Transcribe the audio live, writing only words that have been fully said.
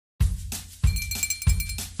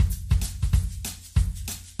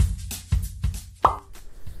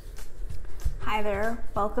Hi there,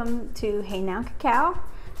 welcome to Hey Now Cacao,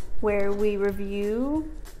 where we review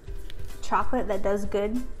chocolate that does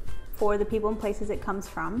good for the people and places it comes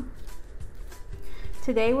from.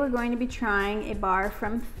 Today we're going to be trying a bar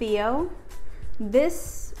from Theo.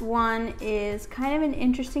 This one is kind of an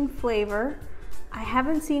interesting flavor. I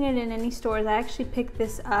haven't seen it in any stores. I actually picked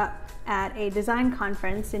this up at a design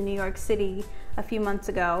conference in New York City a few months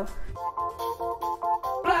ago.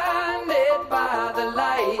 Blinded by the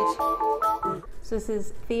light. So this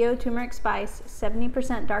is Theo Turmeric Spice,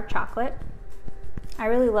 70% dark chocolate. I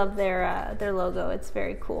really love their logo. It's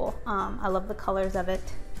very cool. I love the colors of it.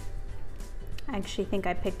 I actually think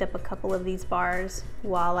I picked up a couple of these bars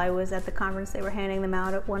while I was at the conference. They were handing them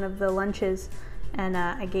out at one of the lunches, and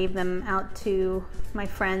I gave them out to my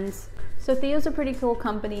friends. So Theo's a pretty cool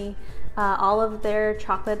company. All of their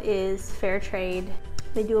chocolate is fair trade.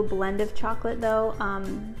 They do a blend of chocolate though.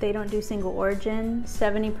 They don't do single origin.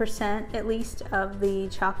 70% at least of the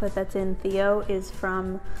chocolate that's in Theo is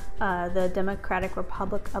from the Democratic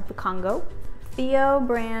Republic of the Congo. Theo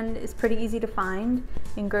brand is pretty easy to find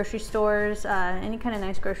in grocery stores, any kind of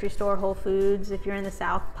nice grocery store, Whole Foods, if you're in the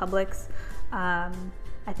South, Publix. I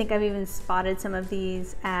think I've even spotted some of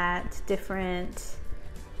these at different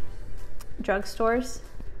drugstores.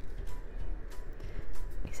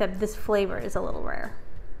 Except this flavor is a little rare.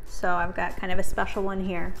 So I've got kind of a special one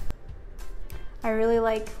here. I really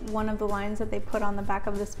like one of the lines that they put on the back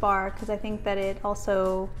of this bar because I think that it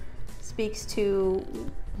also speaks to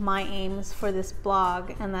my aims for this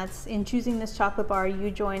blog, and that's in choosing this chocolate bar,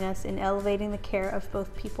 you join us in elevating the care of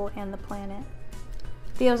both people and the planet.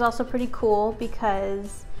 Theo's also pretty cool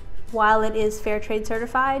because while it is fair trade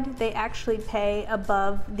certified, they actually pay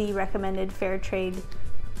above the recommended fair trade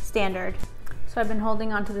standard. So I've been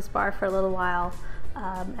holding on to this bar for a little while,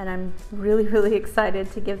 and I'm really excited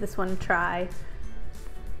to give this one a try.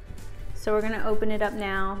 So we're gonna open it up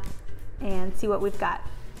now and see what we've got.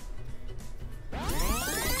 You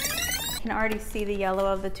can already see the yellow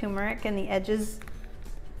of the turmeric and the edges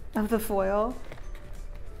of the foil.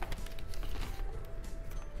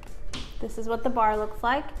 This is what the bar looks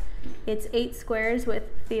like. It's 8 squares with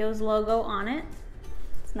Theo's logo on it.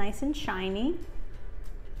 It's nice and shiny.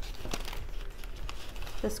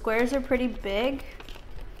 The squares are pretty big.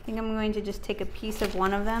 I think I'm going to just take a piece of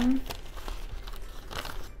one of them.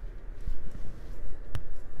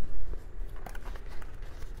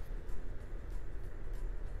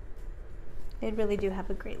 They really do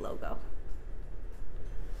have a great logo.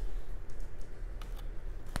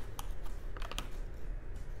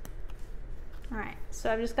 All right,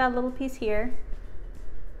 so I've just got a little piece here.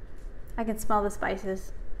 I can smell the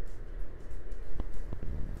spices.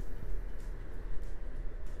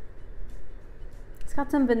 It's got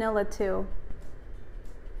some vanilla too.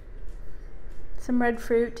 Some red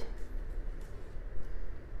fruit.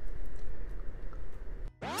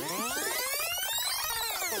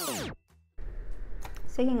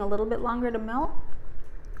 It's taking a little bit longer to melt.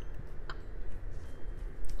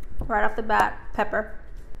 Right off the bat, pepper,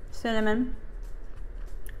 cinnamon,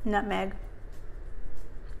 nutmeg.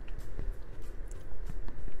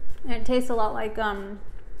 And it tastes a lot like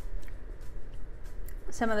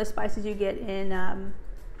some of the spices you get in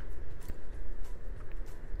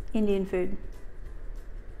Indian food.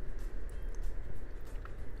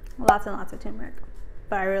 Lots and lots of turmeric,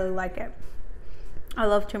 but I really like it. I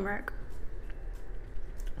love turmeric.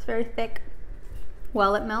 It's very thick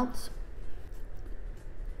while it melts.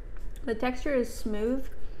 The texture is smooth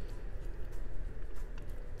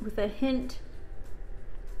with a hint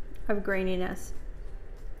of graininess.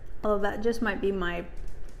 Although that just might be my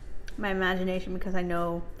imagination because I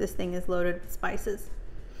know this thing is loaded with spices.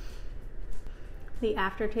 The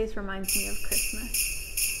aftertaste reminds me of Christmas.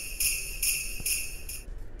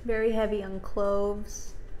 Very heavy on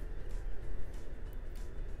cloves,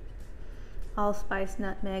 allspice,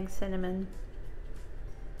 nutmeg, cinnamon.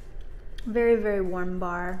 Very warm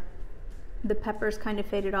bar. The pepper's kind of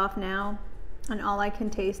faded off now, and all I can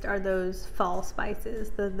taste are those fall spices,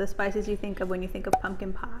 the spices you think of when you think of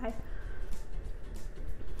pumpkin pie.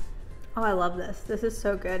 Oh, I love this. This is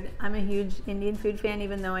so good. I'm a huge Indian food fan,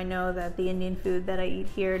 even though I know that the Indian food that I eat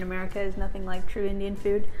here in America is nothing like true Indian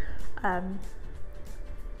food.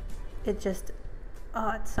 It just, oh,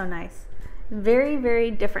 it's so nice.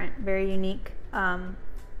 Very different, very unique. And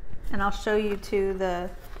I'll show you too the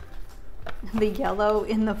yellow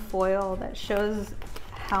in the foil that shows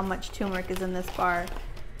how much turmeric is in this bar.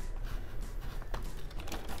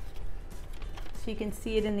 So you can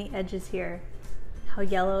see it in the edges here, how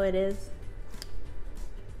yellow it is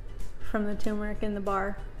from the turmeric in the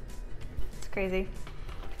bar. It's crazy.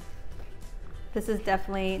 This is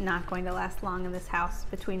definitely not going to last long in this house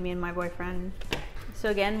between me and my boyfriend. So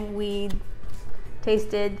again, we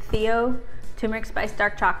tasted Theo Turmeric Spice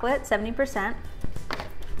Dark Chocolate, 70%.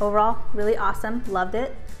 Overall, really awesome, loved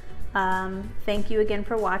it. Thank you again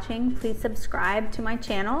for watching. Please subscribe to my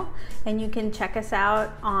channel, and you can check us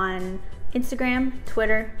out on Instagram,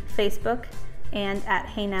 Twitter, Facebook, and at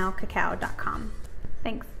heynowcacao.com.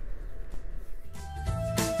 Thanks.